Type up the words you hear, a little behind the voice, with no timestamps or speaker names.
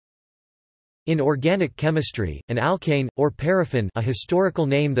In organic chemistry, an alkane, or paraffin, a historical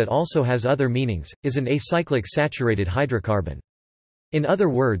name that also has other meanings, is an acyclic saturated hydrocarbon. In other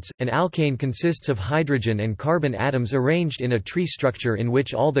words, an alkane consists of hydrogen and carbon atoms arranged in a tree structure in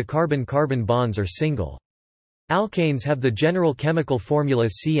which all the carbon-carbon bonds are single. Alkanes have the general chemical formula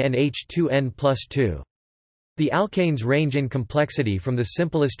CnH2n+2. The alkanes range in complexity from the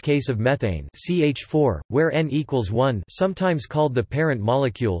simplest case of methane CH4, where N equals 1, sometimes called the parent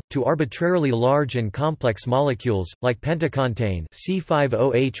molecule, to arbitrarily large and complex molecules, like pentacantane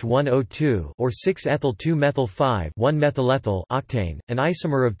C5OH102 or 6-ethyl-2-methyl-5-1-methylethyl octane, an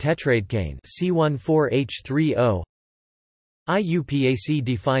isomer of tetradecane C14H3O. IUPAC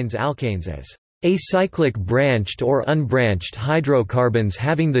defines alkanes as acyclic branched or unbranched hydrocarbons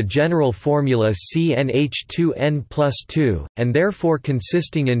having the general formula CnH2n+2, and therefore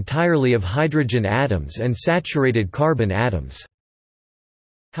consisting entirely of hydrogen atoms and saturated carbon atoms.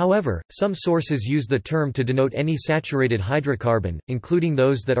 However, some sources use the term to denote any saturated hydrocarbon, including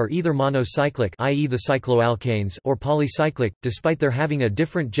those that are either monocyclic, i.e. the cycloalkanes, or polycyclic, despite their having a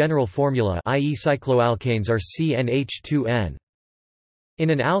different general formula, i.e. cycloalkanes are CnH2n. In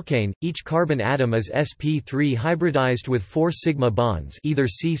an alkane, each carbon atom is sp3 hybridized with 4 sigma bonds, either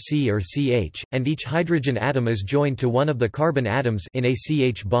CC or CH, and each hydrogen atom is joined to one of the carbon atoms in a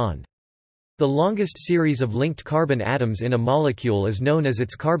CH bond. The longest series of linked carbon atoms in a molecule is known as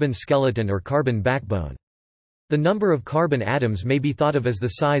its carbon skeleton or carbon backbone. The number of carbon atoms may be thought of as the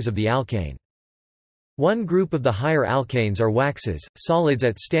size of the alkane. One group of the higher alkanes are waxes, solids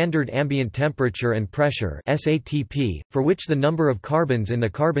at standard ambient temperature and pressure (SATP), for which the number of carbons in the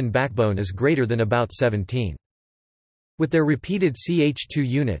carbon backbone is greater than about 17. With their repeated CH2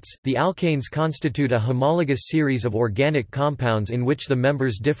 units, the alkanes constitute a homologous series of organic compounds in which the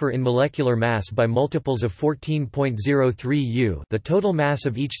members differ in molecular mass by multiples of 14.03 U, the total mass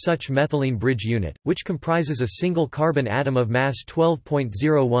of each such methylene bridge unit, which comprises a single carbon atom of mass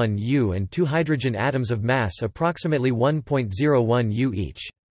 12.01 U and 2 hydrogen atoms of mass approximately 1.01 U each.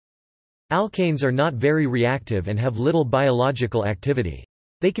 Alkanes are not very reactive and have little biological activity.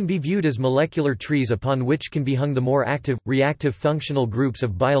 They can be viewed as molecular trees upon which can be hung the more active, reactive functional groups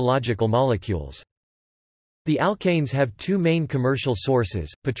of biological molecules. The alkanes have two main commercial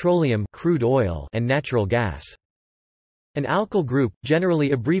sources, petroleum crude oil and natural gas. An alkyl group, generally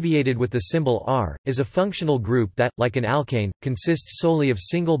abbreviated with the symbol R, is a functional group that, like an alkane, consists solely of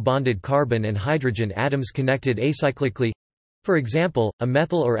single bonded carbon and hydrogen atoms connected acyclically—for example, a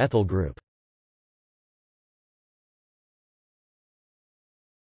methyl or ethyl group.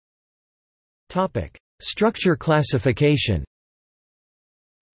 Structure classification.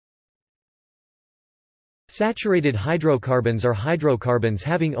 Saturated hydrocarbons are hydrocarbons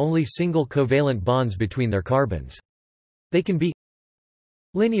having only single covalent bonds between their carbons. They can be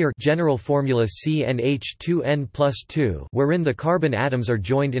linear, general formula CnH2n+2, wherein the carbon atoms are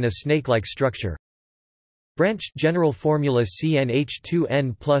joined in a snake-like structure. Branched, general formula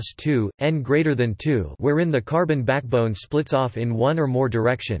CnH2n+2, n greater than 2, wherein the carbon backbone splits off in one or more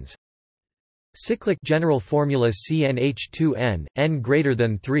directions. Cyclic, general formula CnH2n, n greater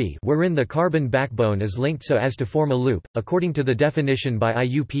than 3, wherein the carbon backbone is linked so as to form a loop. According to the definition by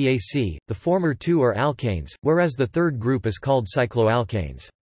IUPAC, the former two are alkanes, whereas the third group is called cycloalkanes.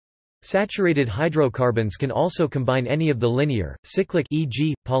 Saturated hydrocarbons can also combine any of the linear, cyclic,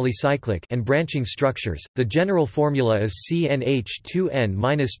 e.g., polycyclic, and branching structures. The general formula is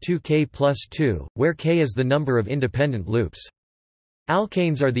CnH2n-2k+2, where k is the number of independent loops.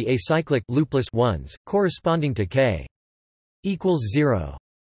 Alkanes are the acyclic loopless ones, corresponding to k equals 0.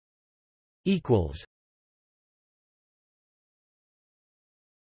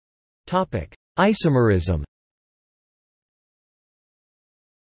 Topic: Isomerism.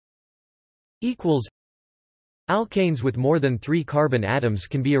 Alkanes with more than 3 carbon atoms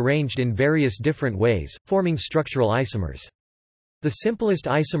can be arranged in various different ways, forming structural isomers. The simplest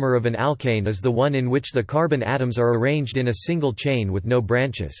isomer of an alkane is the one in which the carbon atoms are arranged in a single chain with no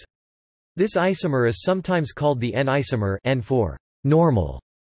branches. This isomer is sometimes called the N-isomer, N for normal,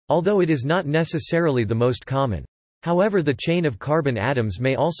 although it is not necessarily the most common. However, the chain of carbon atoms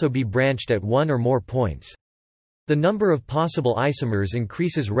may also be branched at one or more points. The number of possible isomers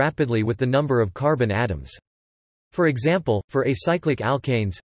increases rapidly with the number of carbon atoms. For example, for acyclic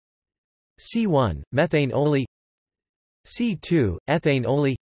alkanes, C1, methane only, C2, ethane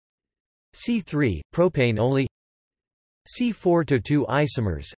only, C3, propane only, C4-2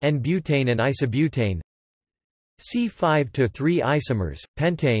 isomers, N-butane and isobutane, C5-3 isomers,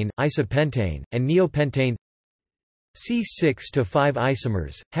 pentane, isopentane, and neopentane, C6-5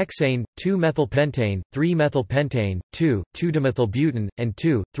 isomers, hexane, 2-methylpentane, 3-methylpentane, 2,2-dimethylbutane, and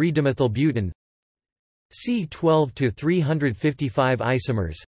 2,3-dimethylbutane, C12 to 355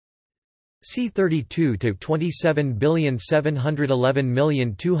 isomers, C32 to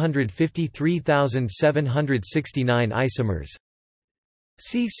 27,711,253,769 isomers,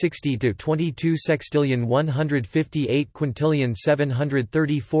 C60 to 22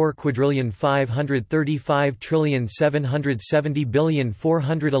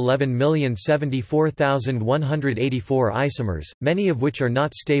 isomers, many of which are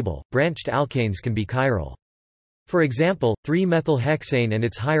not stable. Branched alkanes can be chiral. For example, 3-methylhexane and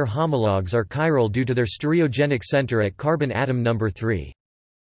its higher homologues are chiral due to their stereogenic center at carbon atom number 3.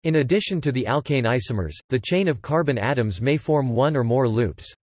 In addition to the alkane isomers, the chain of carbon atoms may form one or more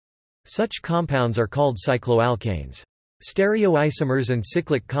loops. Such compounds are called cycloalkanes. Stereoisomers and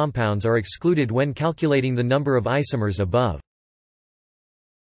cyclic compounds are excluded when calculating the number of isomers above.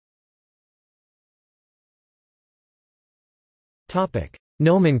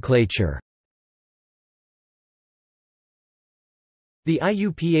 Nomenclature. The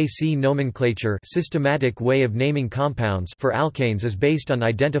IUPAC nomenclature, systematic way of naming compounds, for alkanes is based on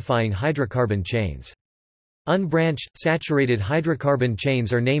identifying hydrocarbon chains. Unbranched, saturated hydrocarbon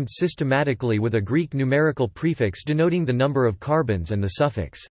chains are named systematically with a Greek numerical prefix denoting the number of carbons and the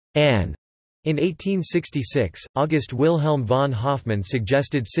suffix -an. In 1866, August Wilhelm von Hofmann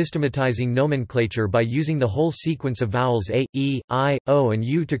suggested systematizing nomenclature by using the whole sequence of vowels a, e, I, o and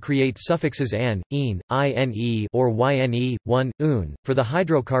u to create suffixes an, ene, ine, or yne, 1, un, for the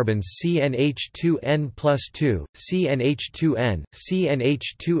hydrocarbons CnH2n+2, CnH2n,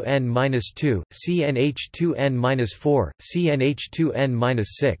 CnH2n-2, CnH2n-4,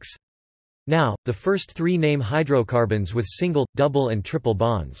 CnH2n-6. Now, the first three name hydrocarbons with single, double and triple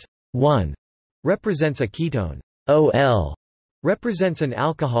bonds. 1 represents a ketone. Ol represents an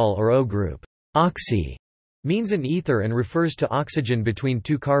alcohol or O group. Oxy means an ether and refers to oxygen between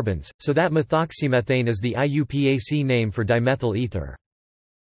two carbons, so that methoxymethane is the IUPAC name for dimethyl ether.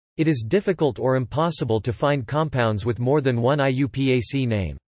 It is difficult or impossible to find compounds with more than one IUPAC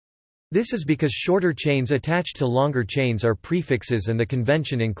name. This is because shorter chains attached to longer chains are prefixes and the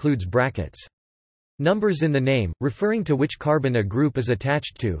convention includes brackets. Numbers in the name, referring to which carbon a group is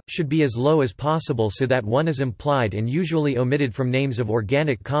attached to, should be as low as possible so that one is implied and usually omitted from names of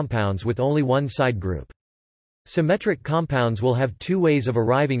organic compounds with only one side group. Symmetric compounds will have two ways of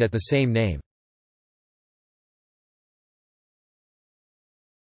arriving at the same name.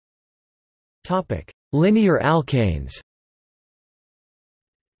 Linear alkanes.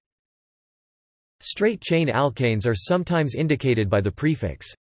 Straight-chain alkanes are sometimes indicated by the prefix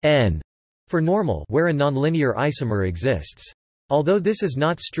N for normal where a nonlinear isomer exists. Although this is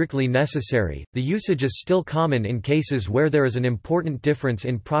not strictly necessary, the usage is still common in cases where there is an important difference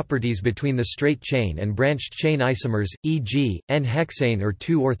in properties between the straight chain and branched chain isomers, e.g., N-hexane or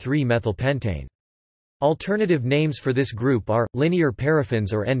 2 or 3-methylpentane. Alternative names for this group are linear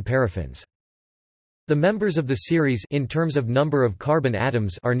paraffins or N-paraffins. The members of the series in terms of number of carbon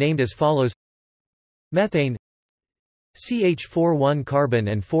atoms are named as follows: methane, CH4 1 carbon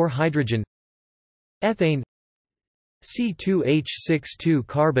and 4 hydrogen, ethane, C2H6 2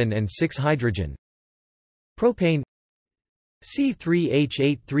 carbon and 6 hydrogen, propane,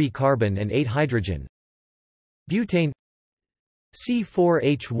 C3H8 3 carbon and 8 hydrogen, butane,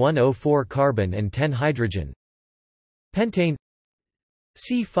 C4H1O4 carbon and 10 hydrogen, pentane,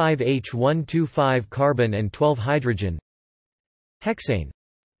 C5H125 carbon and 12 hydrogen, hexane,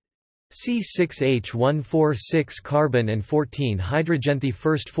 C6H146 carbon and 14 hydrogen. The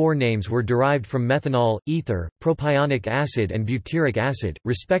first four names were derived from methanol, ether, propionic acid and butyric acid,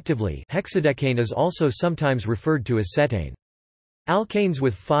 respectively. Hexadecane is also sometimes referred to as cetane. Alkanes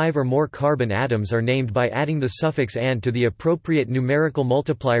with 5 or more carbon atoms are named by adding the suffix -an to the appropriate numerical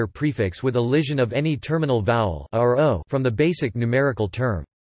multiplier prefix with elision of any terminal vowel a or o from the basic numerical term.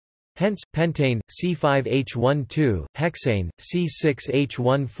 Hence, pentane, C5H12, hexane,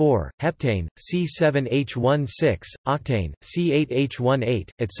 C6H14, heptane, C7H16, octane, C8H18,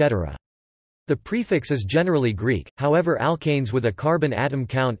 etc. The prefix is generally Greek, however alkanes with a carbon atom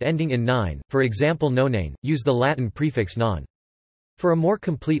count ending in 9, for example nonane, use the Latin prefix non. For a more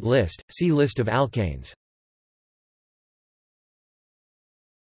complete list, see List of alkanes.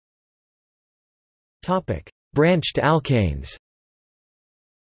 Branched alkanes.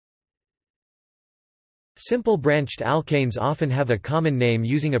 Simple branched alkanes often have a common name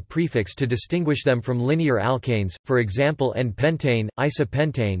using a prefix to distinguish them from linear alkanes, for example N-pentane,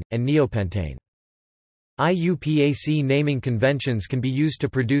 isopentane, and neopentane. IUPAC naming conventions can be used to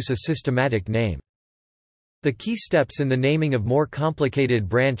produce a systematic name. The key steps in the naming of more complicated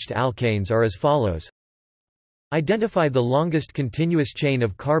branched alkanes are as follows. Identify the longest continuous chain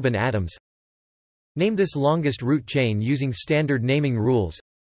of carbon atoms. Name this longest root chain using standard naming rules.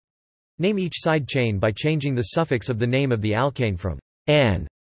 Name each side chain by changing the suffix of the name of the alkane from "an"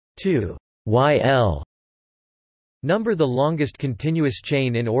 to "yl". Number the longest continuous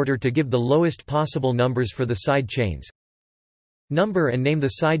chain in order to give the lowest possible numbers for the side chains. Number and name the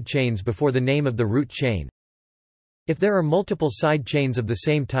side chains before the name of the root chain. If there are multiple side chains of the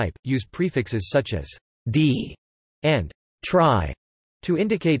same type, use prefixes such as d and tri to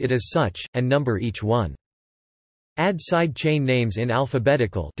indicate it as such, and number each one. Add side chain names in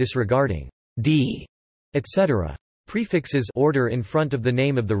alphabetical disregarding d, etc. prefixes order in front of the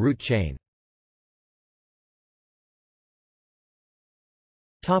name of the root chain.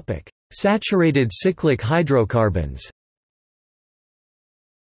 Topic: Saturated cyclic hydrocarbons.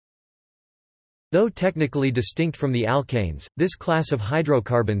 Though technically distinct from the alkanes, this class of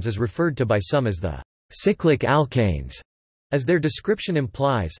hydrocarbons is referred to by some as the cyclic alkanes. As their description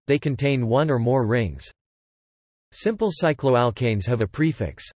implies, they contain one or more rings. Simple cycloalkanes have a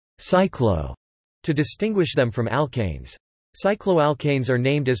prefix cyclo to distinguish them from alkanes. Cycloalkanes are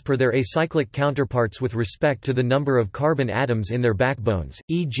named as per their acyclic counterparts with respect to the number of carbon atoms in their backbones,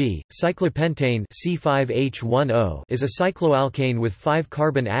 e.g., cyclopentane C5H10 is a cycloalkane with 5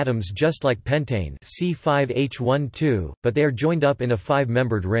 carbon atoms just like pentane C5H12, but they are joined up in a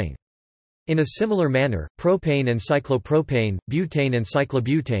 5-membered ring. In a similar manner, propane and cyclopropane, butane and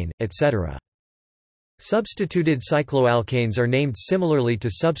cyclobutane, etc. Substituted cycloalkanes are named similarly to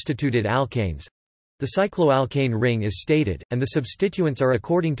substituted alkanes. The cycloalkane ring is stated, and the substituents are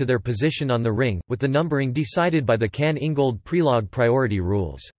according to their position on the ring, with the numbering decided by the Cahn-Ingold Prelog priority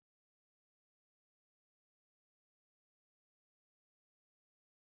rules.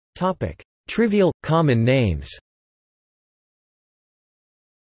 Trivial, common names.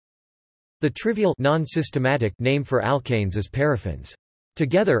 The trivial non-systematic name for alkanes is paraffins.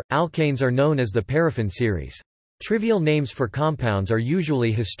 Together, alkanes are known as the paraffin series. Trivial names for compounds are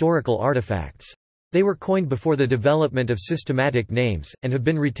usually historical artifacts. They were coined before the development of systematic names, and have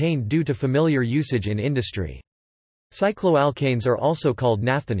been retained due to familiar usage in industry. Cycloalkanes are also called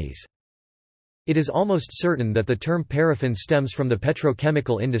naphthanes. It is almost certain that the term paraffin stems from the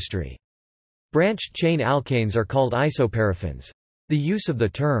petrochemical industry. Branched chain alkanes are called isoparaffins. The use of the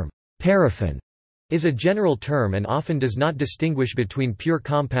term paraffin is a general term and often does not distinguish between pure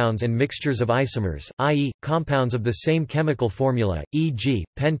compounds and mixtures of isomers, i.e., compounds of the same chemical formula, e.g.,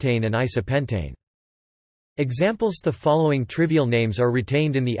 pentane and isopentane. Examples: the following trivial names are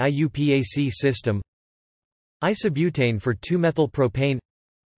retained in the IUPAC system: isobutane for 2-methylpropane,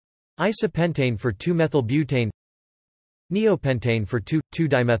 isopentane for 2-methylbutane, neopentane for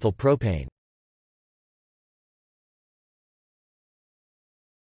 2,2-dimethylpropane.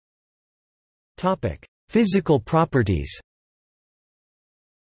 Topic: Physical properties.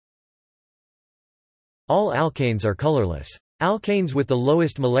 All alkanes are colorless. Alkanes with the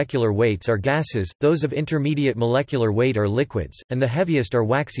lowest molecular weights are gases, those of intermediate molecular weight are liquids, and the heaviest are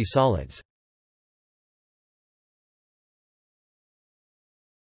waxy solids.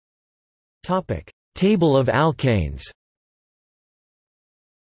 Table of alkanes.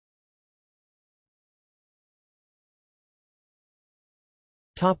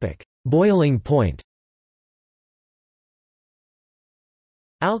 Boiling point.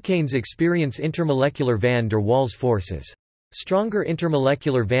 Alkanes experience intermolecular van der Waals forces. Stronger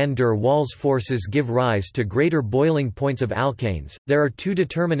intermolecular van der Waals forces give rise to greater boiling points of alkanes. There are two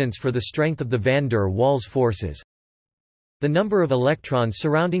determinants for the strength of the van der Waals forces: the number of electrons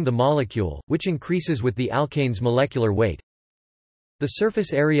surrounding the molecule, which increases with the alkane's molecular weight; the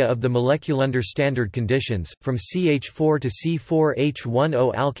surface area of the molecule under standard conditions. From CH4 to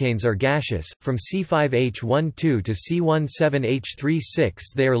C4H10 alkanes are gaseous, from C5H12 to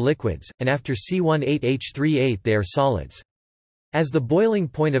C17H36 they are liquids, and after C18H38 they are solids. As the boiling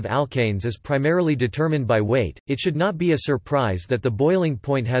point of alkanes is primarily determined by weight, it should not be a surprise that the boiling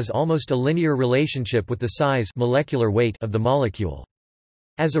point has almost a linear relationship with the size molecular weight of the molecule.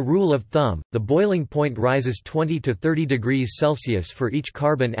 As a rule of thumb, the boiling point rises 20 to 30 degrees Celsius for each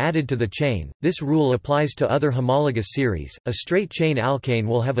carbon added to the chain. This rule applies to other homologous series. A straight chain alkane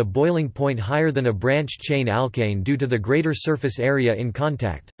will have a boiling point higher than a branched chain alkane due to the greater surface area in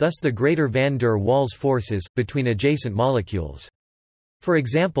contact, thus the greater van der Waals forces between adjacent molecules. For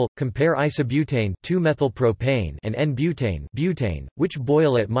example, compare isobutane 2-methylpropane and N-butane butane, which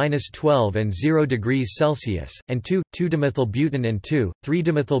boil at -12 and 0 degrees Celsius, and 2,2-dimethylbutane and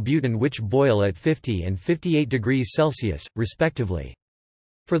 2,3-dimethylbutane which boil at 50 and 58 degrees Celsius, respectively.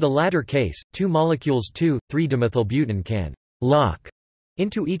 For the latter case, two molecules 2,3-dimethylbutane can lock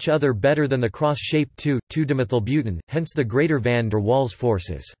into each other better than the cross-shaped 2,2-dimethylbutane, hence the greater van der Waals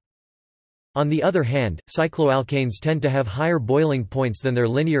forces. On the other hand, cycloalkanes tend to have higher boiling points than their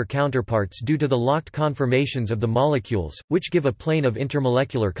linear counterparts due to the locked conformations of the molecules, which give a plane of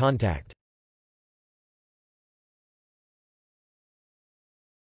intermolecular contact.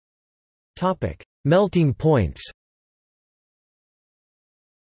 Melting points.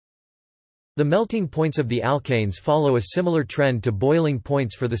 The melting points of the alkanes follow a similar trend to boiling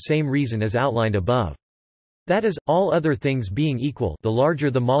points for the same reason as outlined above. That is, all other things being equal, the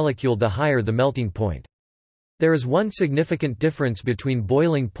larger the molecule the higher the melting point. There is one significant difference between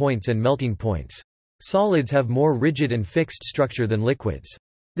boiling points and melting points. Solids have more rigid and fixed structure than liquids.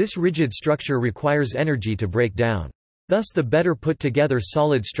 This rigid structure requires energy to break down. Thus the better put together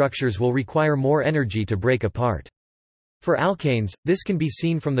solid structures will require more energy to break apart. For alkanes, this can be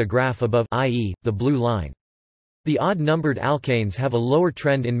seen from the graph above, i.e., the blue line. The odd-numbered alkanes have a lower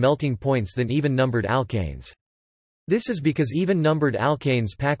trend in melting points than even-numbered alkanes. This is because even-numbered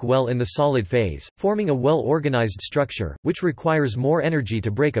alkanes pack well in the solid phase, forming a well-organized structure, which requires more energy to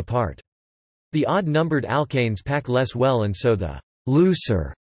break apart. The odd-numbered alkanes pack less well, and so the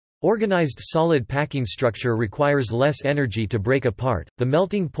looser organized solid packing structure requires less energy to break apart. The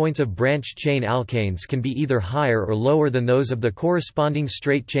melting points of branched chain alkanes can be either higher or lower than those of the corresponding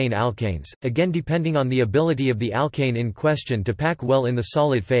straight chain alkanes, again depending on the ability of the alkane in question to pack well in the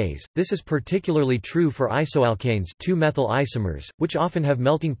solid phase. This is particularly true for isoalkanes, 2-methyl isomers, which often have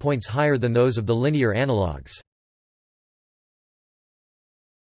melting points higher than those of the linear analogues.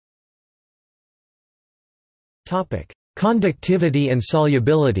 Topic: Conductivity and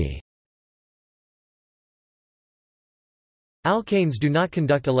solubility. Alkanes do not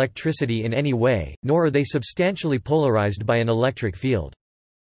conduct electricity in any way, nor are they substantially polarized by an electric field.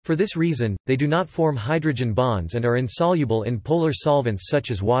 For this reason, they do not form hydrogen bonds and are insoluble in polar solvents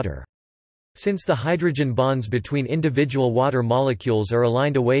such as water. Since the hydrogen bonds between individual water molecules are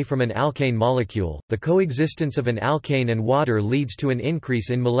aligned away from an alkane molecule, the coexistence of an alkane and water leads to an increase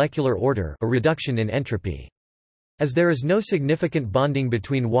in molecular order, a reduction in entropy. As there is no significant bonding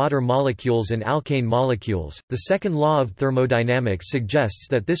between water molecules and alkane molecules, the second law of thermodynamics suggests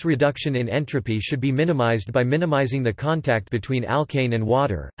that this reduction in entropy should be minimized by minimizing the contact between alkane and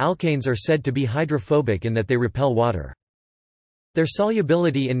water. Alkanes are said to be hydrophobic in that they repel water. Their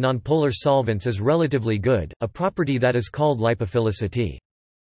solubility in nonpolar solvents is relatively good, a property that is called lipophilicity.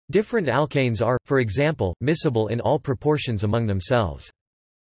 Different alkanes are, for example, miscible in all proportions among themselves.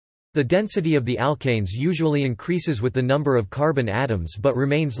 The density of the alkanes usually increases with the number of carbon atoms but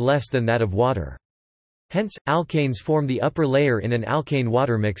remains less than that of water. Hence, alkanes form the upper layer in an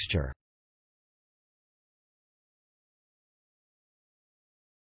alkane-water mixture.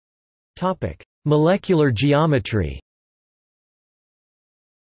 Molecular geometry.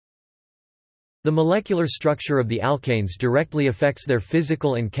 The molecular structure of the alkanes directly affects their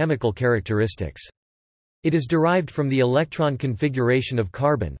physical and chemical characteristics. It is derived from the electron configuration of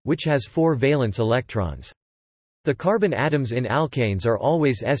carbon, which has 4 valence electrons. The carbon atoms in alkanes are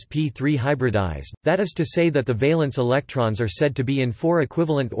always sp3 hybridized, that is to say that the valence electrons are said to be in 4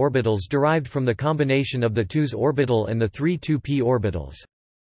 equivalent orbitals derived from the combination of the 2s orbital and the 3 2p orbitals.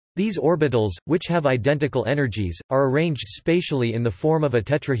 These orbitals, which have identical energies, are arranged spatially in the form of a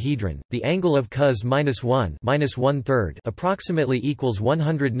tetrahedron. The angle of cos -1 (1/3) approximately equals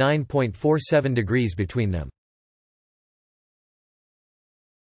 109.47 degrees between them.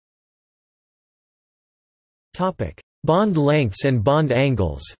 Topic: Bond lengths and bond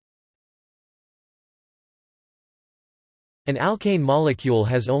angles. An alkane molecule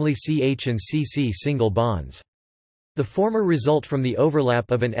has only CH and CC single bonds. The former result from the overlap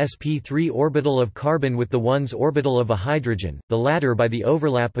of an sp3 orbital of carbon with the 1s orbital of a hydrogen, the latter by the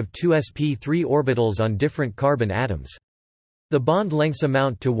overlap of 2 sp3 orbitals on different carbon atoms. The bond lengths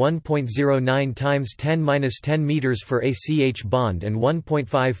amount to 1.09 times 10⁻10 meters for a CH bond and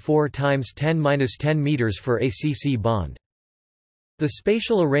 1.54 times 10⁻10 meters for a CC bond. The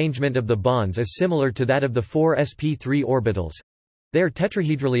spatial arrangement of the bonds is similar to that of the 4 sp3 orbitals. They are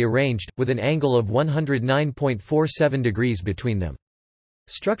tetrahedrally arranged, with an angle of 109.47 degrees between them.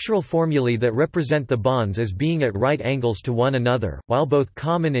 Structural formulae that represent the bonds as being at right angles to one another, while both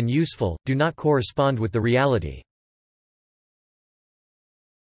common and useful, do not correspond with the reality.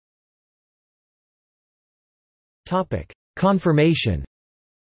 Conformation.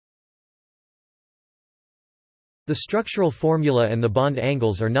 The structural formula and the bond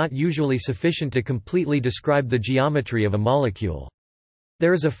angles are not usually sufficient to completely describe the geometry of a molecule.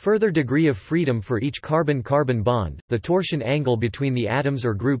 There is a further degree of freedom for each carbon-carbon bond, the torsion angle between the atoms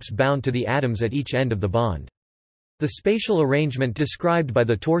or groups bound to the atoms at each end of the bond. The spatial arrangement described by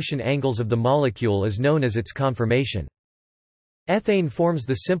the torsion angles of the molecule is known as its conformation. Ethane forms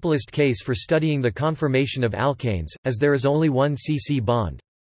the simplest case for studying the conformation of alkanes, as there is only one C-C bond.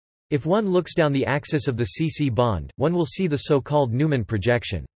 If one looks down the axis of the C-C bond, one will see the so-called Newman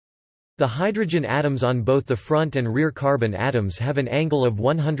projection. The hydrogen atoms on both the front and rear carbon atoms have an angle of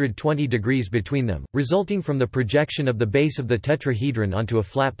 120 degrees between them, resulting from the projection of the base of the tetrahedron onto a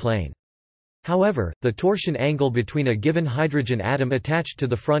flat plane. However, the torsion angle between a given hydrogen atom attached to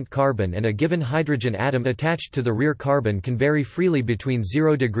the front carbon and a given hydrogen atom attached to the rear carbon can vary freely between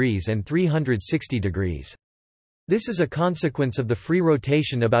 0 degrees and 360 degrees. This is a consequence of the free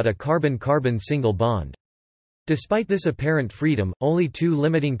rotation about a carbon-carbon single bond. Despite this apparent freedom, only two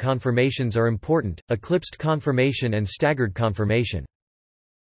limiting conformations are important: eclipsed conformation and staggered conformation.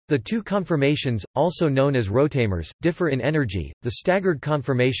 The two conformations, also known as rotamers, differ in energy. The staggered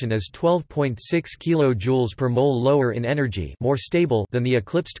conformation is 12.6 kJ per mole lower in energy, more stable than the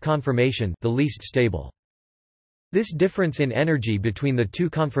eclipsed conformation, the least stable. This difference in energy between the two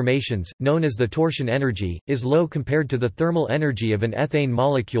conformations, known as the torsion energy, is low compared to the thermal energy of an ethane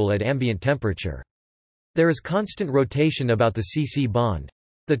molecule at ambient temperature. There is constant rotation about the C-C bond.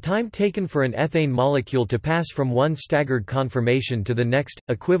 The time taken for an ethane molecule to pass from one staggered conformation to the next,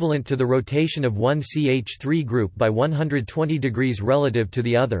 equivalent to the rotation of one CH3 group by 120 degrees relative to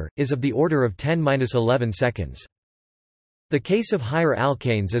the other, is of the order of 10⁻11 seconds. The case of higher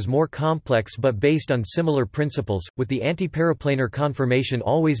alkanes is more complex but based on similar principles, with the antiperiplanar conformation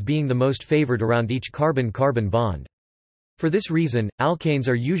always being the most favored around each carbon-carbon bond. For this reason, alkanes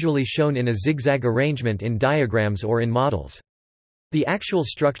are usually shown in a zigzag arrangement in diagrams or in models. The actual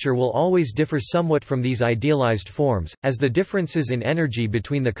structure will always differ somewhat from these idealized forms, as the differences in energy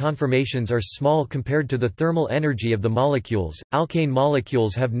between the conformations are small compared to the thermal energy of the molecules. Alkane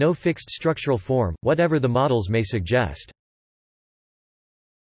molecules have no fixed structural form, whatever the models may suggest.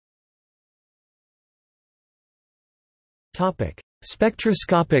 Topic: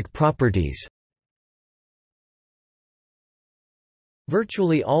 Spectroscopic properties.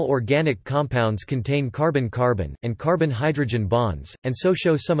 Virtually all organic compounds contain carbon-carbon, and carbon-hydrogen bonds, and so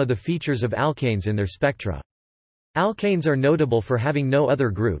show some of the features of alkanes in their spectra. Alkanes are notable for having no other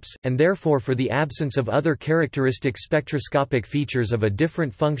groups, and therefore for the absence of other characteristic spectroscopic features of a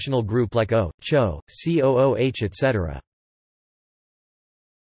different functional group like O, CHO, COOH etc.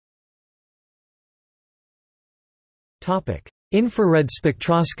 Infrared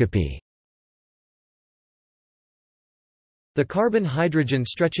spectroscopy. The carbon-hydrogen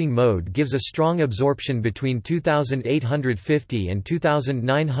stretching mode gives a strong absorption between 2850 and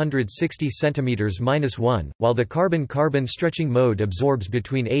 2960 cm-1, while the carbon-carbon stretching mode absorbs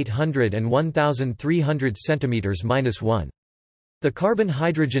between 800 and 1300 cm-1. The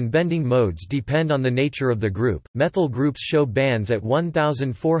carbon-hydrogen bending modes depend on the nature of the group. Methyl groups show bands at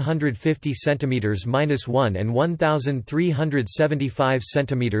 1450 cm-1 and 1375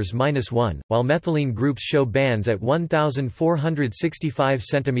 cm-1, while methylene groups show bands at 1465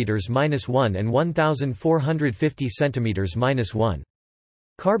 cm-1 and 1450 cm-1.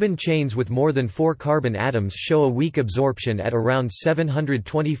 Carbon chains with more than 4 carbon atoms show a weak absorption at around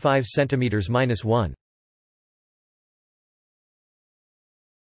 725 cm-1.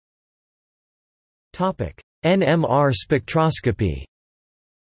 NMR spectroscopy.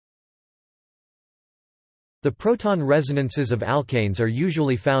 The proton resonances of alkanes are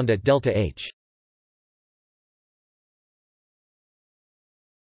usually found at delta H.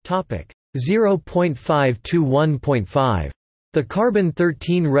 0.5 to 1.5. The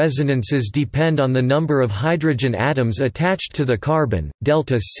carbon-13 resonances depend on the number of hydrogen atoms attached to the carbon,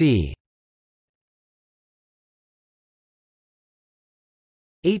 delta C.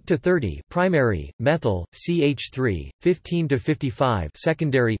 8 to 30 primary methyl CH3, 15 to 55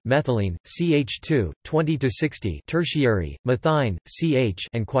 secondary methylene CH2, 20 to 60 tertiary methine CH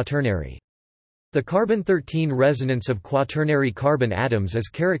and quaternary. The carbon-13 resonance of quaternary carbon atoms is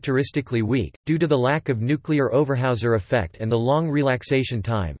characteristically weak, due to the lack of nuclear Overhauser effect and the long relaxation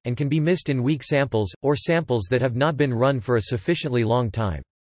time, and can be missed in weak samples, or samples that have not been run for a sufficiently long time.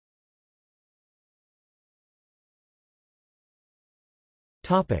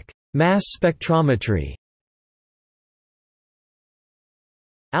 Mass spectrometry.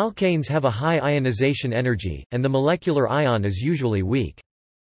 Alkanes have a high ionization energy, and the molecular ion is usually weak.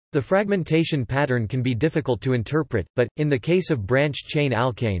 The fragmentation pattern can be difficult to interpret, but, in the case of branched chain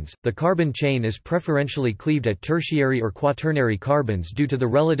alkanes, the carbon chain is preferentially cleaved at tertiary or quaternary carbons due to the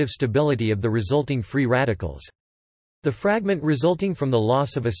relative stability of the resulting free radicals. The fragment resulting from the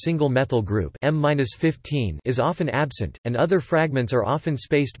loss of a single methyl group M-15 is often absent, and other fragments are often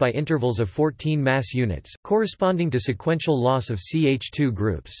spaced by intervals of 14 mass units, corresponding to sequential loss of CH2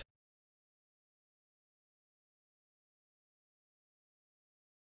 groups.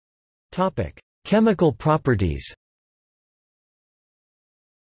 Chemical properties.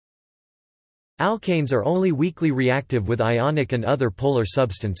 Alkanes are only weakly reactive with ionic and other polar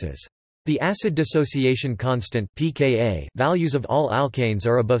substances. The acid dissociation constant (pKa) values of all alkanes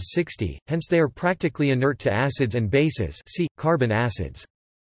are above 60, hence they are practically inert to acids and bases, see carbon acids.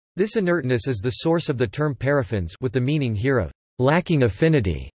 This inertness is the source of the term paraffins, with the meaning here of lacking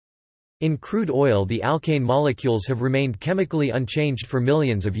affinity. In crude oil, the alkane molecules have remained chemically unchanged for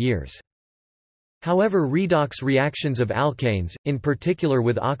millions of years. However, redox reactions of alkanes, in particular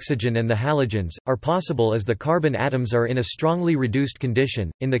with oxygen and the halogens, are possible as the carbon atoms are in a strongly reduced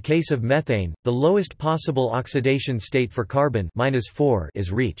condition. In the case of methane, the lowest possible oxidation state for carbon -4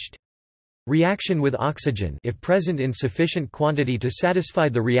 is reached. Reaction with oxygen, if present in sufficient quantity to satisfy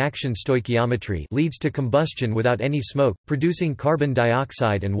the reaction stoichiometry, leads to combustion without any smoke, producing carbon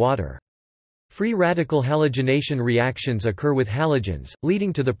dioxide and water. Free radical halogenation reactions occur with halogens,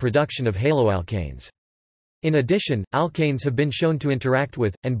 leading to the production of haloalkanes. In addition, alkanes have been shown to interact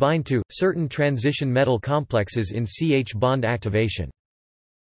with, and bind to, certain transition metal complexes in CH bond activation.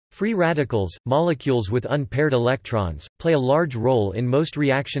 Free radicals, molecules with unpaired electrons, play a large role in most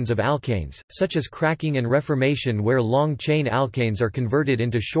reactions of alkanes, such as cracking and reformation, where long-chain alkanes are converted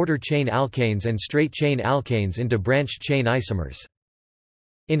into shorter-chain alkanes and straight-chain alkanes into branched-chain isomers.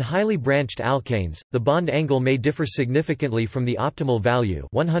 In highly branched alkanes, the bond angle may differ significantly from the optimal value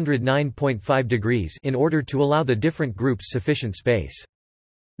 109.5 degrees in order to allow the different groups sufficient space.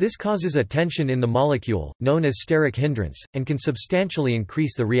 This causes a tension in the molecule, known as steric hindrance, and can substantially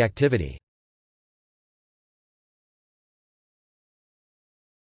increase the reactivity.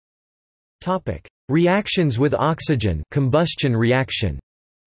 Reactions with oxygen, combustion reaction.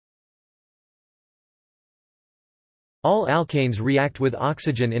 All alkanes react with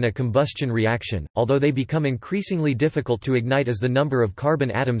oxygen in a combustion reaction, although they become increasingly difficult to ignite as the number of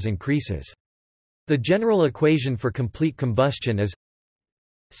carbon atoms increases. The equation for complete combustion is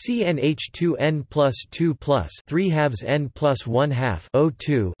CnH2n plus 2 plus 3/2 n plus 1/2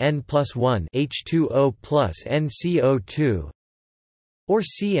 O2 n plus 1 H2O plus nCO2, or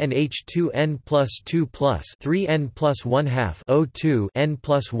CnH2n plus 2 plus 3n plus 1/2 O2 n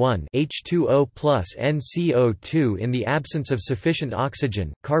plus 1 H2O plus nCO2. In the absence of sufficient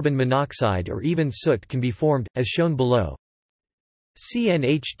oxygen, carbon monoxide or even soot can be formed, as shown below.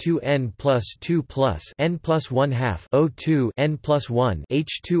 CnH2n plus 2 plus n plus 1/2 O2 n plus 1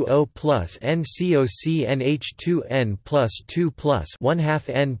 H2O plus nCO. CnH2n plus 2 plus 1/2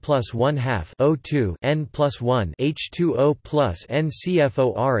 n plus 1/2 O2 n plus 1 H2O plus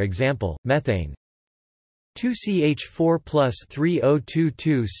nCFOR. Example: methane 2CH4 plus 3O2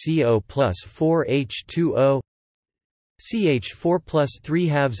 2CO plus 4 H2O, CH4 plus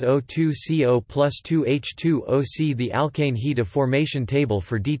 3/2 O2CO plus 2 H2O. See the alkane heat of formation table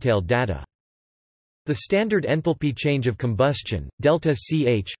for detailed data. The standard enthalpy change of combustion, delta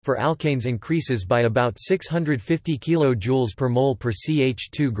Ch, for alkanes increases by about 650 kJ per mole per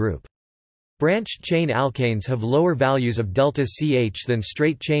CH2 group. Branched chain alkanes have lower values of delta Ch than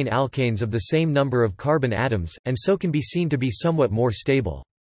straight chain alkanes of the same number of carbon atoms, and so can be seen to be somewhat more stable.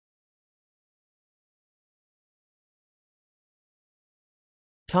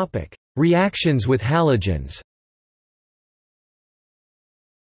 Reactions with halogens.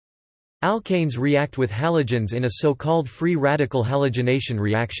 Alkanes react with halogens in a so-called free radical halogenation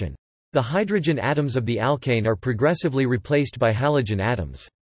reaction. The hydrogen atoms of the alkane are progressively replaced by halogen atoms.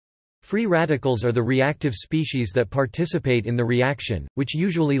 Free radicals are the reactive species that participate in the reaction, which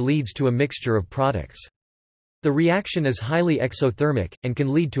usually leads to a mixture of products. The reaction is highly exothermic, and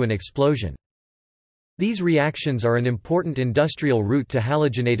can lead to an explosion. These reactions are an important industrial route to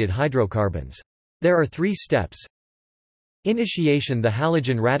halogenated hydrocarbons. There are 3 steps. Initiation: the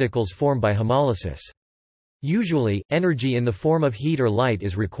halogen radicals form by homolysis. Usually, energy in the form of heat or light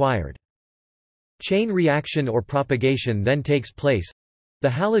is required. Chain reaction or propagation then takes place. The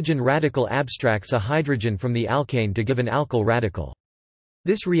halogen radical abstracts a hydrogen from the alkane to give an alkyl radical.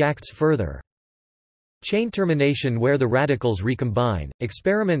 This reacts further. Chain termination, where the radicals recombine.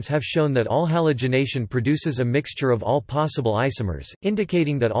 Experiments have shown that all halogenation produces a mixture of all possible isomers,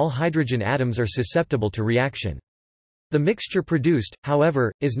 indicating that all hydrogen atoms are susceptible to reaction. The mixture produced,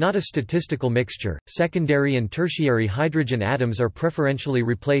 however, is not a statistical mixture. Secondary and tertiary hydrogen atoms are preferentially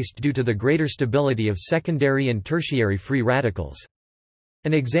replaced due to the greater stability of secondary and tertiary free radicals.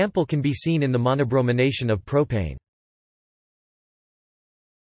 An example can be seen in the monobromination of propane.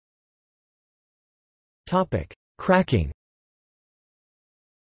 Cracking.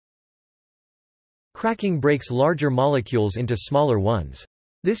 Cracking breaks larger molecules into smaller ones.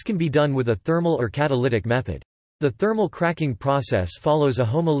 This can be done with a thermal or catalytic method. The thermal cracking process follows a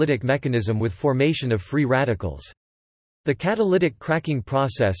homolytic mechanism with formation of free radicals. The catalytic cracking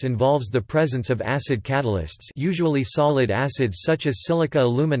process involves the presence of acid catalysts, usually solid acids such as silica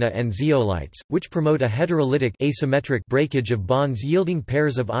alumina and zeolites, which promote a heterolytic asymmetric breakage of bonds yielding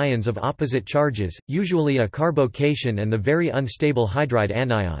pairs of ions of opposite charges, usually a carbocation and the very unstable hydride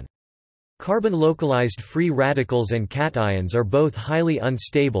anion. Carbon-localized free radicals and cations are both highly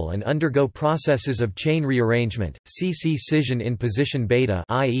unstable and undergo processes of chain rearrangement, C-C scission in position beta,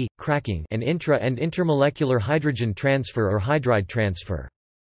 i.e., cracking, and intra- and intermolecular hydrogen transfer or hydride transfer.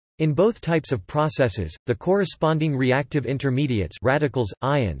 In both types of processes, the corresponding reactive intermediates radicals,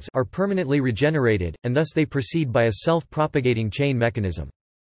 ions are permanently regenerated, and thus they proceed by a self-propagating chain mechanism.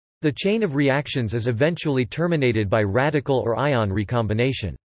 The chain of reactions is eventually terminated by radical or ion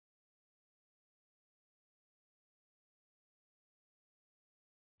recombination.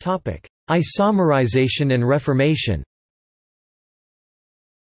 Isomerization and reformation.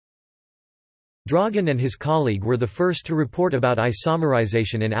 Dragan and his colleague were the first to report about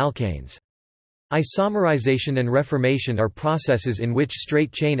isomerization in alkanes. Isomerization and reformation are processes in which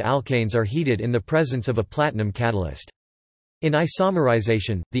straight-chain alkanes are heated in the presence of a platinum catalyst. In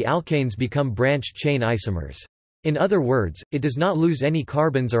isomerization, the alkanes become branched-chain isomers. In other words, it does not lose any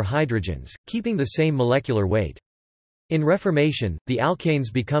carbons or hydrogens, keeping the same molecular weight. In reformation, the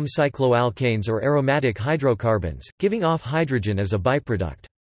alkanes become cycloalkanes or aromatic hydrocarbons, giving off hydrogen as a byproduct.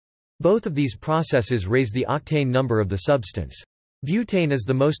 Both of these processes raise the octane number of the substance. Butane is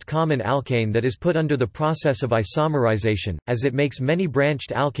the most common alkane that is put under the process of isomerization, as it makes many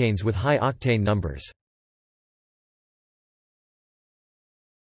branched alkanes with high octane numbers.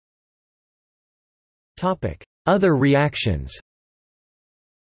 Other reactions.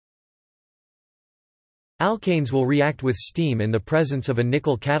 Alkanes will react with steam in the presence of a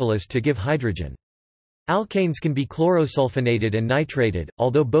nickel catalyst to give hydrogen. Alkanes can be chlorosulfonated and nitrated,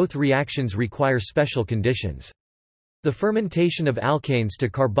 although both reactions require special conditions. The fermentation of alkanes to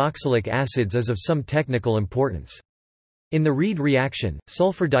carboxylic acids is of some technical importance. In the Reed reaction,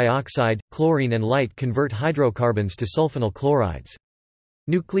 sulfur dioxide, chlorine and light convert hydrocarbons to sulfonyl chlorides.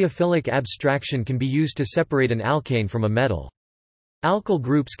 Nucleophilic abstraction can be used to separate an alkane from a metal. Alkyl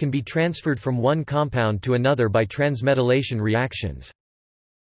groups can be transferred from one compound to another by transmetallation reactions.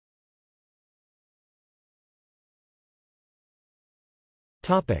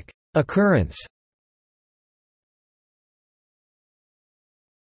 Occurrence.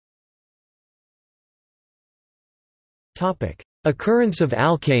 Occurrence of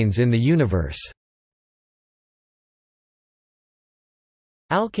alkanes in the universe.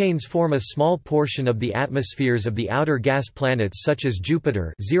 Alkanes form a small portion of the atmospheres of the outer gas planets such as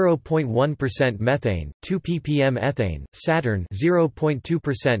Jupiter 0.1% methane, 2 ppm ethane, Saturn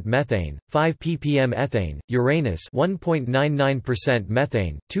 0.2% methane, 5 ppm ethane, Uranus 1.99%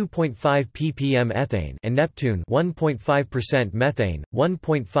 methane, 2.5 ppm ethane, and Neptune 1.5% methane,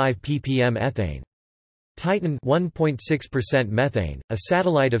 1.5 ppm ethane. Titan 1.6% methane, a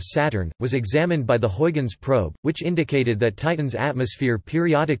satellite of Saturn, was examined by the Huygens probe, which indicated that Titan's atmosphere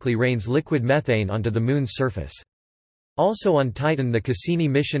periodically rains liquid methane onto the Moon's surface. Also on Titan, the Cassini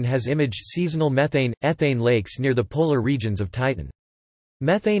mission has imaged seasonal methane-ethane lakes near the polar regions of Titan.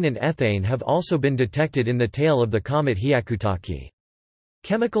 Methane and ethane have also been detected in the tail of the comet Hyakutake.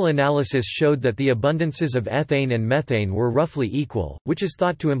 Chemical analysis showed that the abundances of ethane and methane were roughly equal, which is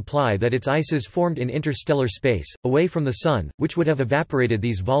thought to imply that its ices formed in interstellar space, away from the Sun, which would have evaporated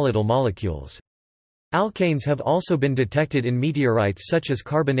these volatile molecules. Alkanes have also been detected in meteorites such as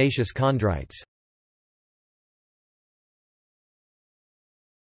carbonaceous chondrites.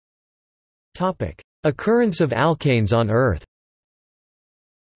 Occurrence of alkanes on Earth.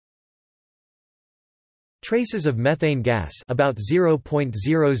 Traces of methane gas, about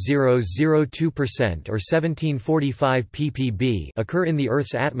 0.0002% or 1745 ppb, occur in the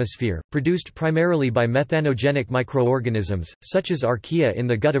Earth's atmosphere, produced primarily by methanogenic microorganisms, such as archaea in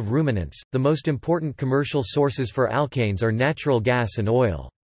the gut of ruminants. The most important commercial sources for alkanes are natural gas and oil.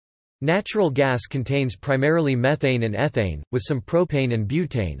 Natural gas contains primarily methane and ethane, with some propane and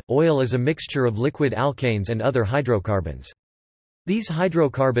butane. Oil is a mixture of liquid alkanes and other hydrocarbons. These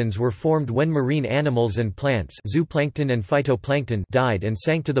hydrocarbons were formed when marine animals and plants, zooplankton and phytoplankton, died and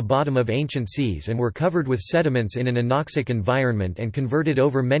sank to the bottom of ancient seas and were covered with sediments in an anoxic environment and converted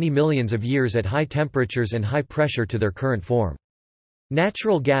over many millions of years at high temperatures and high pressure to their current form.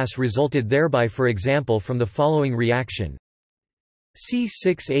 Natural gas resulted thereby, for example, from the following reaction: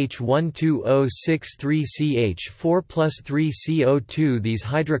 C6H12O63CH4 plus 3CO2. These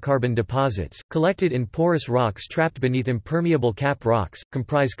hydrocarbon deposits, collected in porous rocks trapped beneath impermeable cap rocks,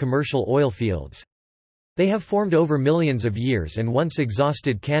 comprise commercial oil fields. They have formed over millions of years and once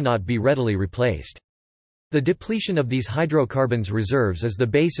exhausted cannot be readily replaced. The depletion of these hydrocarbons reserves is the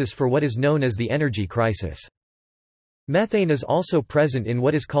basis for what is known as the energy crisis. Methane is also present in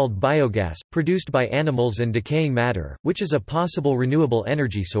what is called biogas, produced by animals and decaying matter, which is a possible renewable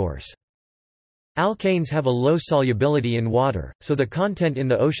energy source. Alkanes have a low solubility in water, so the content in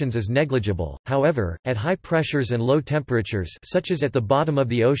the oceans is negligible. However, at high pressures and low temperatures, such as at the bottom of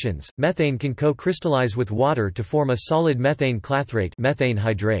the oceans, methane can co-crystallize with water to form a solid methane clathrate, methane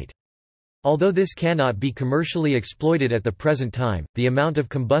hydrate. Although this cannot be commercially exploited at the present time, the amount of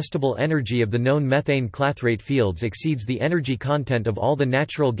combustible energy of the known methane clathrate fields exceeds the energy content of all the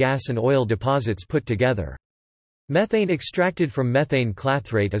natural gas and oil deposits put together. Methane extracted from methane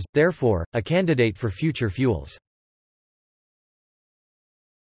clathrate is, therefore, a candidate for future fuels.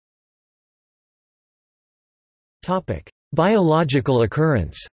 Biological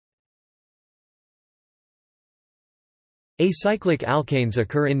occurrence. Acyclic alkanes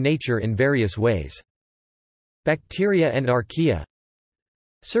occur in nature in various ways. Bacteria and archaea.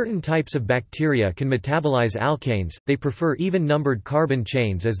 Certain types of bacteria can metabolize alkanes, they prefer even-numbered carbon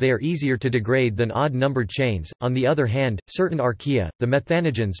chains as they are easier to degrade than odd-numbered chains. On the other hand, certain archaea, the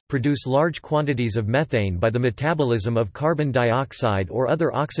methanogens, produce large quantities of methane by the metabolism of carbon dioxide or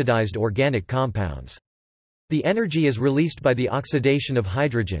other oxidized organic compounds. The energy is released by the oxidation of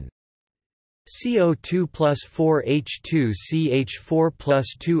hydrogen, CO2 plus 4H2CH4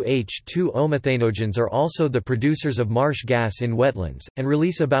 plus 2H2O. Methanogens are also the producers of marsh gas in wetlands, and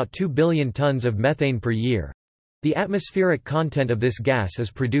release about 2 billion tons of methane per year. The atmospheric content of this gas is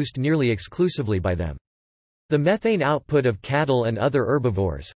produced nearly exclusively by them. The methane output of cattle and other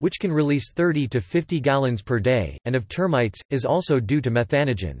herbivores, which can release 30 to 50 gallons per day, and of termites, is also due to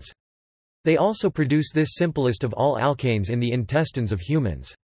methanogens. They also produce this simplest of all alkanes in the intestines of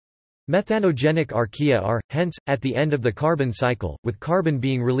humans. Methanogenic archaea are, hence, at the end of the carbon cycle, with carbon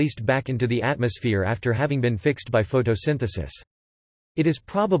being released back into the atmosphere after having been fixed by photosynthesis. It is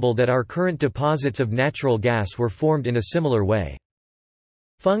probable that our current deposits of natural gas were formed in a similar way.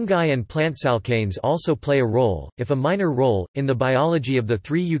 Fungi and plantsalkanes also play a role, if a minor role, in the biology of the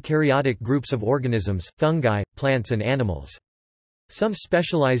three eukaryotic groups of organisms, fungi, plants and animals. Some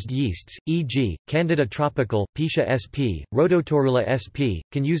specialized yeasts, e.g., Candida tropical, Pichia sp., Rhodotorula sp.,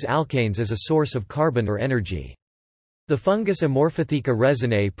 can use alkanes as a source of carbon or energy. The fungus Amorphotheca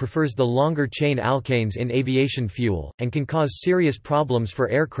resinae prefers the longer-chain alkanes in aviation fuel, and can cause serious problems for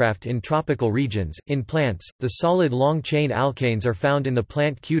aircraft in tropical regions. In plants, the solid long-chain alkanes are found in the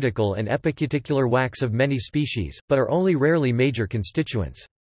plant cuticle and epicuticular wax of many species, but are only rarely major constituents.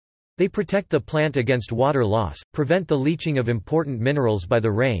 They protect the plant against water loss, prevent the leaching of important minerals by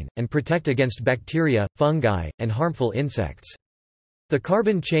the rain, and protect against bacteria, fungi, and harmful insects. The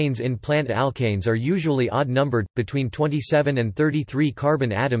carbon chains in plant alkanes are usually odd-numbered, between 27 and 33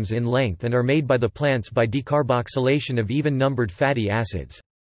 carbon atoms in length, and are made by the plants by decarboxylation of even-numbered fatty acids.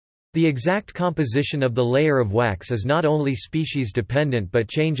 The exact composition of the layer of wax is not only species-dependent but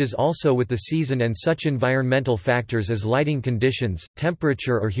changes also with the season and such environmental factors as lighting conditions,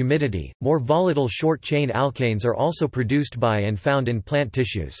 temperature or humidity. More volatile short-chain alkanes are also produced by and found in plant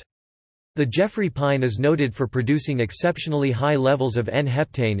tissues. The Jeffrey pine is noted for producing exceptionally high levels of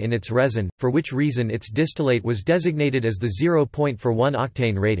N-heptane in its resin, for which reason its distillate was designated as the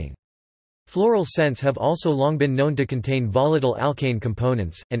 0.41-octane rating. Floral scents have also long been known to contain volatile alkane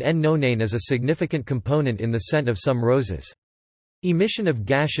components, and N-nonane is a significant component in the scent of some roses. Emission of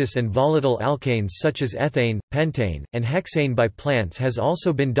gaseous and volatile alkanes such as ethane, pentane, and hexane by plants has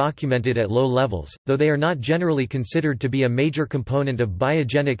also been documented at low levels, though they are not generally considered to be a major component of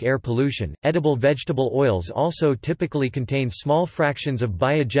biogenic air pollution. Edible vegetable oils also typically contain small fractions of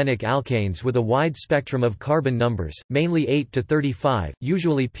biogenic alkanes with a wide spectrum of carbon numbers, mainly 8 to 35,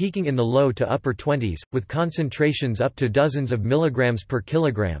 usually peaking in the low to upper 20s, with concentrations up to dozens of milligrams per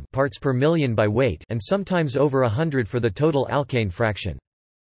kilogram, parts per million by weight, and sometimes over 100 for the total alkane fraction.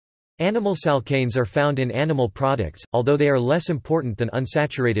 Animal salkanes are found in animal products, although they are less important than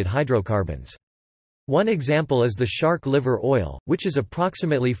unsaturated hydrocarbons. One example is the shark liver oil, which is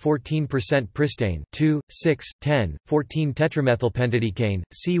approximately 14% pristane 2,6,10,14 tetramethylpentadecane,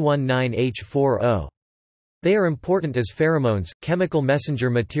 C19H4O. They are important as pheromones, chemical messenger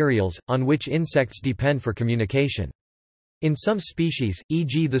materials, on which insects depend for communication. In some species,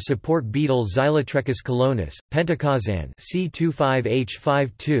 e.g. the support beetle Xylotrechus colonus, pentacozan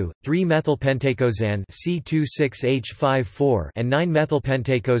C25H52, 3-methylpentacozan C26H54, and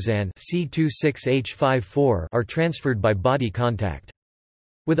 9-methylpentacozan C26H54 are transferred by body contact.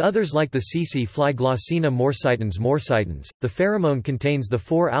 With others like the tsetse fly Glossina morsitans, the pheromone contains the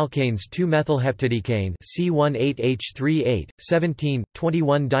 4 alkanes 2-methylheptadecane C18H38, 17,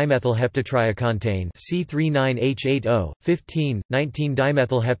 21-dimethylheptatriocontane C39H80, 15,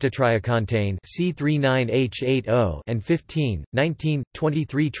 19-dimethylheptatriocontane C39H80 and 15, 19,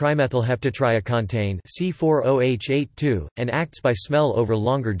 23-trimethylheptatriocontane C40H82, and acts by smell over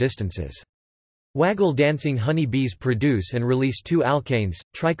longer distances. Waggle dancing honey bees produce and release 2 alkanes,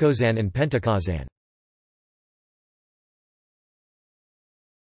 triclosan and pentaclosan.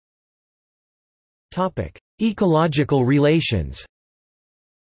 Ecological relations.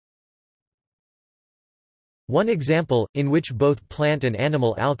 One example, in which both plant and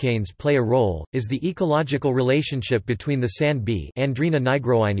animal alkanes play a role, is the ecological relationship between the sand bee Andrena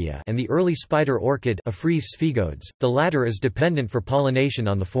nigroinea and the early spider orchid Aphrys sphegodes. The latter is dependent for pollination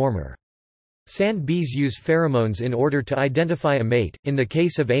on the former. Sand bees use pheromones in order to identify a mate. In the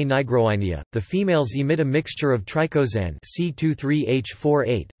case of A. nigroinea, the females emit a mixture of triclosan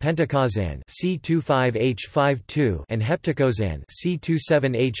C23H48, pentaclosan C25H52, and heptaclosan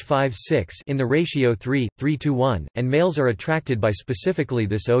C27H56 in the ratio 3:3:1, and males are attracted by specifically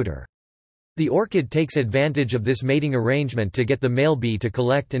this odor. The orchid takes advantage of this mating arrangement to get the male bee to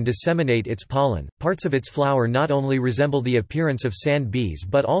collect and disseminate its pollen. Parts of its flower not only resemble the appearance of sand bees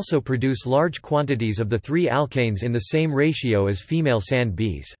but also produce large quantities of the 3 alkanes in the same ratio as female sand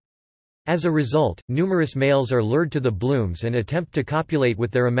bees. As a result, numerous males are lured to the blooms and attempt to copulate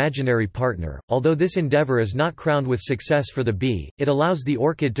with their imaginary partner. Although this endeavor is not crowned with success for the bee, it allows the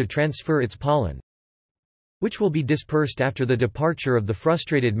orchid to transfer its pollen, which will be dispersed after the departure of the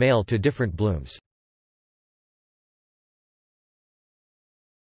frustrated male to different blooms.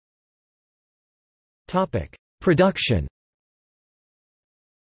 Production.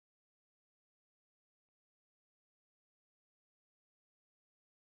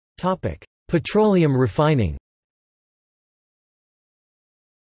 Petroleum refining.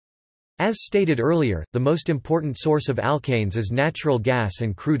 As stated earlier, the most important source of alkanes is natural gas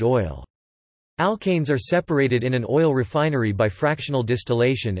and crude oil. Alkanes are separated in an oil refinery by fractional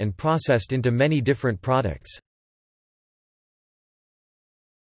distillation and processed into many different products.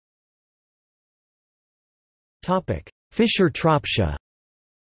 Fischer-Tropsch.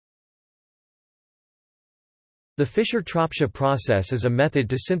 The Fischer-Tropsch process is a method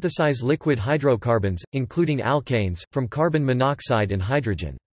to synthesize liquid hydrocarbons, including alkanes, from carbon monoxide and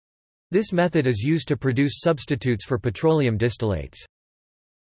hydrogen. This method is used to produce substitutes for petroleum distillates.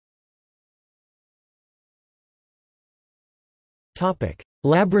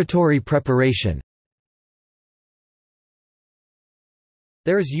 Laboratory preparation.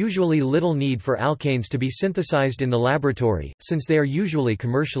 There is usually little need for alkanes to be synthesized in the laboratory, since they are usually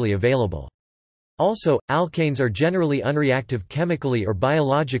commercially available. Also, alkanes are generally unreactive chemically or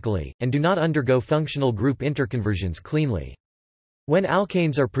biologically, and do not undergo functional group interconversions cleanly. When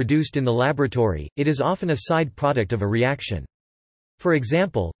alkanes are produced in the laboratory, it is often a side product of a reaction. For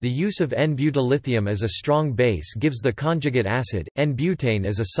example, the use of N-butylithium as a strong base gives the conjugate acid, N-butane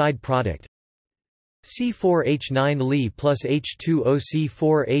as a side product. C4H9 Li plus H2O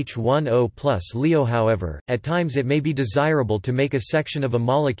C4H10 plus Leo. However, at times it may be desirable to make a section of a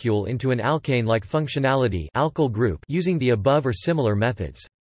molecule into an alkane-like functionality alkyl group using the above or similar methods.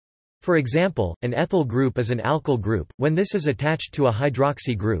 For example, an ethyl group is an alkyl group. When this is attached to a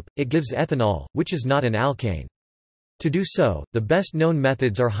hydroxy group, it gives ethanol, which is not an alkane. To do so, the best known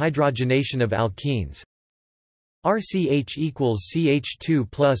methods are hydrogenation of alkenes. RCH equals CH2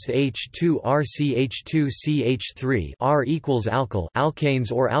 plus H2 RCH2 CH3 R equals alkyl.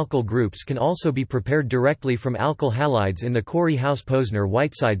 Alkanes or alkyl groups can also be prepared directly from alkyl halides in the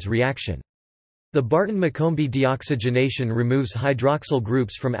Corey-Haus-Posner-Whitesides reaction. The Barton-McCombie deoxygenation removes hydroxyl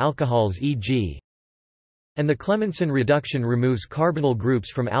groups from alcohols, e.g. and the Clemenson reduction removes carbonyl groups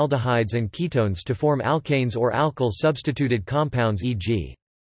from aldehydes and ketones to form alkanes or alkyl-substituted compounds, e.g.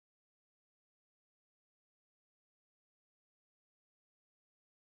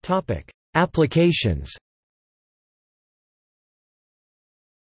 Applications.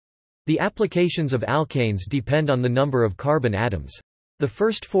 The applications of alkanes depend on the number of carbon atoms. The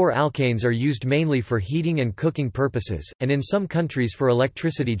first 4 alkanes are used mainly for heating and cooking purposes, and in some countries for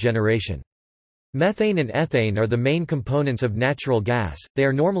electricity generation. Methane and ethane are the main components of natural gas. They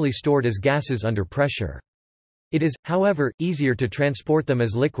are normally stored as gases under pressure. It is, however, easier to transport them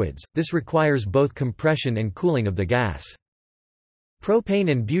as liquids. This requires both compression and cooling of the gas. Propane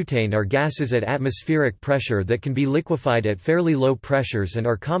and butane are gases at atmospheric pressure that can be liquefied at fairly low pressures and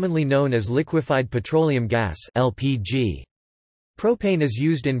are commonly known as liquefied petroleum gas (LPG). Propane is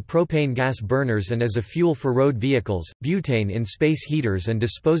used in propane gas burners and as a fuel for road vehicles, butane in space heaters and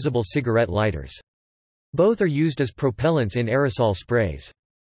disposable cigarette lighters. Both are used as propellants in aerosol sprays.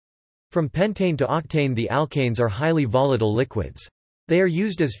 From pentane to octane, the alkanes are highly volatile liquids. They are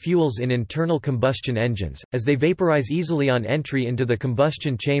used as fuels in internal combustion engines, as they vaporize easily on entry into the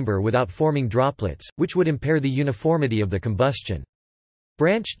combustion chamber without forming droplets, which would impair the uniformity of the combustion.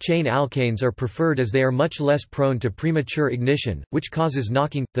 Branched chain alkanes are preferred as they are much less prone to premature ignition, which causes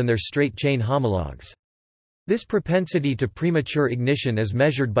knocking, than their straight chain homologs. This propensity to premature ignition is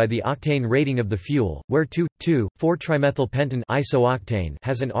measured by the octane rating of the fuel, where 2,2,4-trimethylpentane isooctane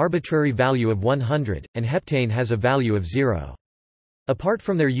has an arbitrary value of 100, and heptane has a value of 0. Apart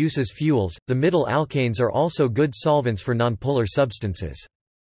from their use as fuels, the middle alkanes are also good solvents for nonpolar substances.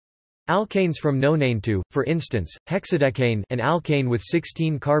 Alkanes from nonane to, for instance, hexadecane, an alkane with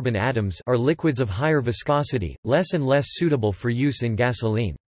 16 carbon atoms, are liquids of higher viscosity, less and less suitable for use in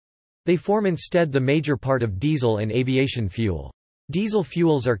gasoline. They form instead the major part of diesel and aviation fuel. Diesel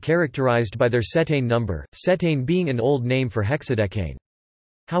fuels are characterized by their cetane number, cetane being an old name for hexadecane.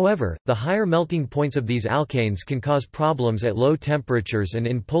 However, the higher melting points of these alkanes can cause problems at low temperatures and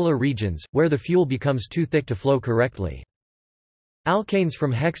in polar regions, where the fuel becomes too thick to flow correctly. Alkanes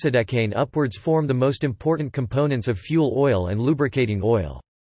from hexadecane upwards form the most important components of fuel oil and lubricating oil.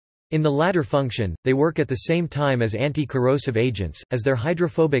 In the latter function, they work at the same time as anti-corrosive agents, as their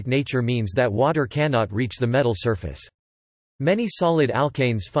hydrophobic nature means that water cannot reach the metal surface. Many solid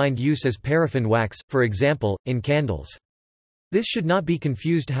alkanes find use as paraffin wax, for example, in candles. This should not be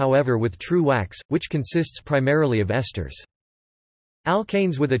confused however with true wax, which consists primarily of esters.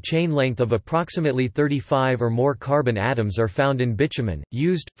 Alkanes with a chain length of approximately 35 or more carbon atoms are found in bitumen,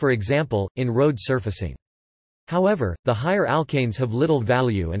 used, for example, in road surfacing. However, the higher alkanes have little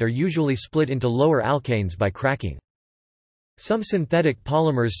value and are usually split into lower alkanes by cracking. Some synthetic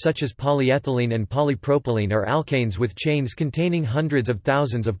polymers such as polyethylene and polypropylene are alkanes with chains containing hundreds of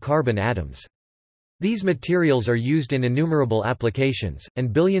thousands of carbon atoms. These materials are used in innumerable applications,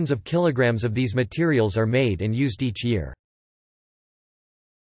 and billions of kilograms of these materials are made and used each year.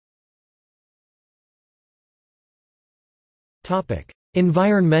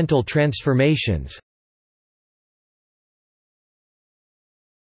 Environmental transformations.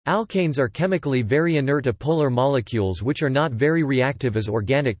 Alkanes are chemically very inert apolar molecules which are not very reactive as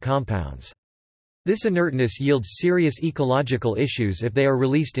organic compounds. This inertness yields serious ecological issues if they are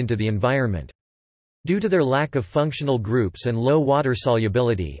released into the environment. Due to their lack of functional groups and low water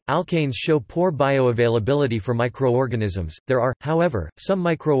solubility, alkanes show poor bioavailability for microorganisms. There are, however, some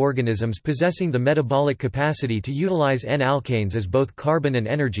microorganisms possessing the metabolic capacity to utilize N-alkanes as both carbon and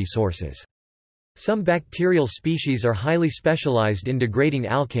energy sources. Some bacterial species are highly specialized in degrading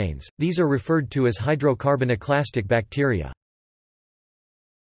alkanes, these are referred to as hydrocarbonoclastic bacteria.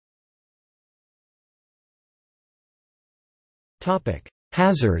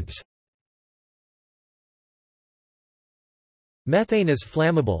 Hazards. Methane is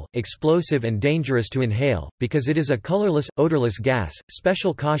flammable, explosive and dangerous to inhale. Because it is a colorless, odorless gas,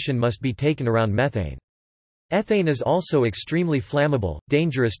 special caution must be taken around methane. Ethane is also extremely flammable,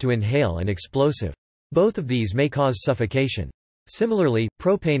 dangerous to inhale and explosive. Both of these may cause suffocation. Similarly,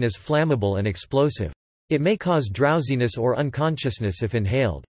 propane is flammable and explosive. It may cause drowsiness or unconsciousness if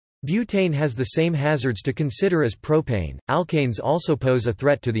inhaled. Butane has the same hazards to consider as propane. Alkanes also pose a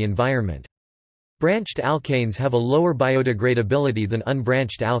threat to the environment. Branched alkanes have a lower biodegradability than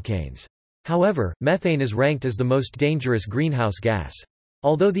unbranched alkanes. However, methane is ranked as the most dangerous greenhouse gas.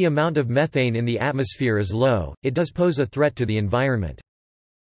 Although the amount of methane in the atmosphere is low, it does pose a threat to the environment.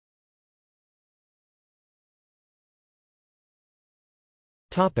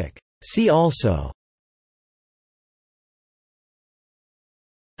 See also: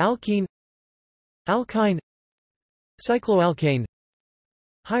 alkene, alkyne, cycloalkane,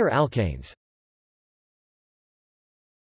 higher alkanes.